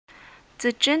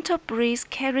The gentle breeze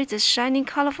carried the shining,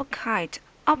 colorful kite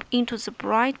up into the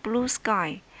bright blue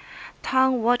sky.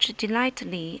 Tom watched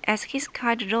delightedly as his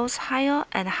kite rose higher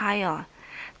and higher,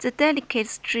 the delicate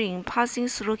string passing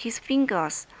through his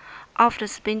fingers. After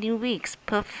spending weeks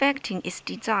perfecting its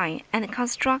design and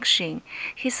construction,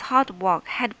 his hard work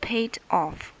had paid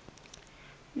off.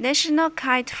 National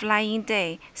Kite Flying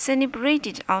Day,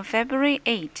 celebrated on February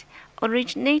 8,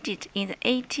 originated in the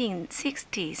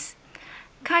 1860s.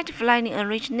 Kite flying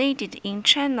originated in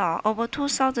China over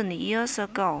 2,000 years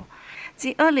ago.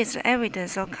 The earliest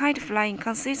evidence of kite flying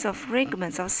consists of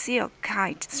fragments of silk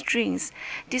kite strings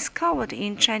discovered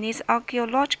in Chinese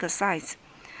archaeological sites.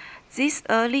 These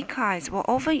early kites were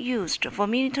often used for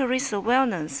military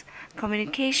surveillance,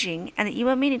 communication, and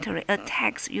even military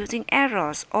attacks using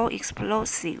arrows or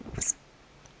explosives.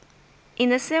 In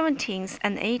the 17th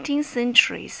and 18th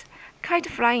centuries, kite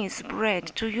flying spread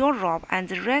to Europe and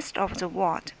the rest of the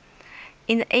world.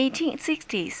 In the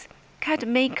 1860s, kite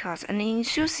makers and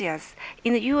enthusiasts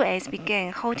in the U.S.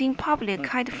 began holding public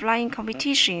kite flying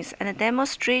competitions and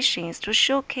demonstrations to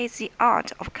showcase the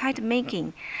art of kite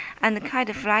making and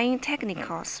kite flying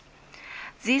techniques.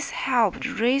 This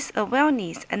helped raise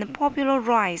awareness and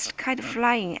popularized kite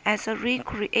flying as a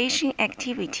recreation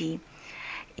activity.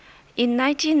 In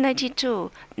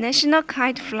 1992, National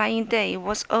Kite Flying Day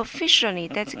was officially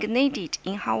designated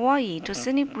in Hawaii to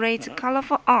celebrate the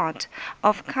colorful art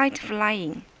of kite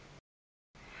flying.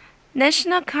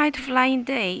 National Kite Flying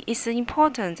Day is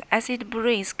important as it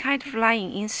brings kite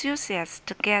flying enthusiasts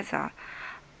together,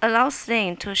 allows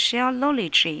them to share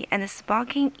knowledge and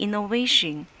sparking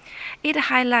innovation. It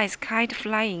highlights kite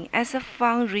flying as a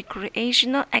fun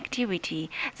recreational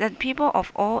activity that people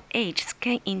of all ages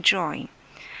can enjoy.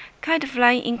 Kite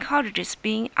flying encourages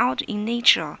being out in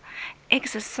nature,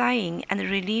 exercising and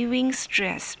relieving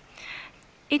stress.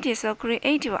 It is a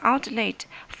creative outlet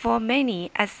for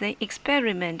many as they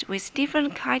experiment with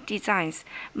different kite designs,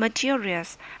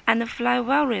 materials, and fly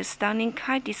various stunning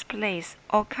kite displays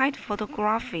or kite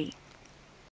photography.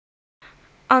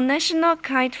 On National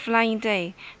Kite Flying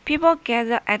Day, people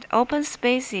gather at open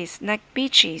spaces like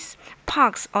beaches,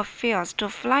 parks, or fields to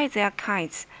fly their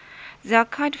kites. There are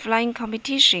kite flying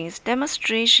competitions,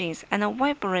 demonstrations, and a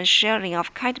vibrant sharing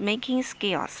of kite making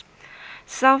skills.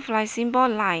 Some fly simple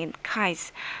line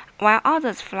kites, while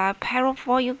others fly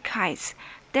parafoil kites,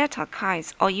 data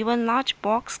kites, or even large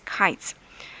box kites.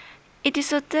 It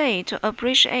is a day to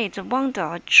appreciate the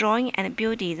wonder, joy, and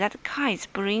beauty that kites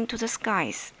bring to the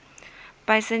skies.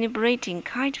 By celebrating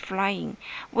kite flying,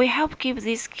 we help keep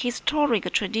this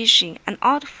historic tradition and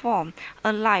art form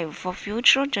alive for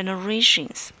future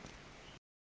generations.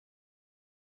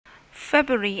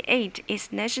 February 8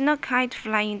 is National Kite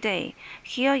Flying Day.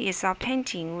 Here is our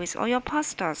painting with all your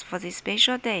pastels for this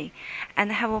special day,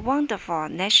 and have a wonderful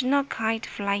National Kite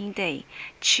Flying Day.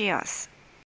 Cheers!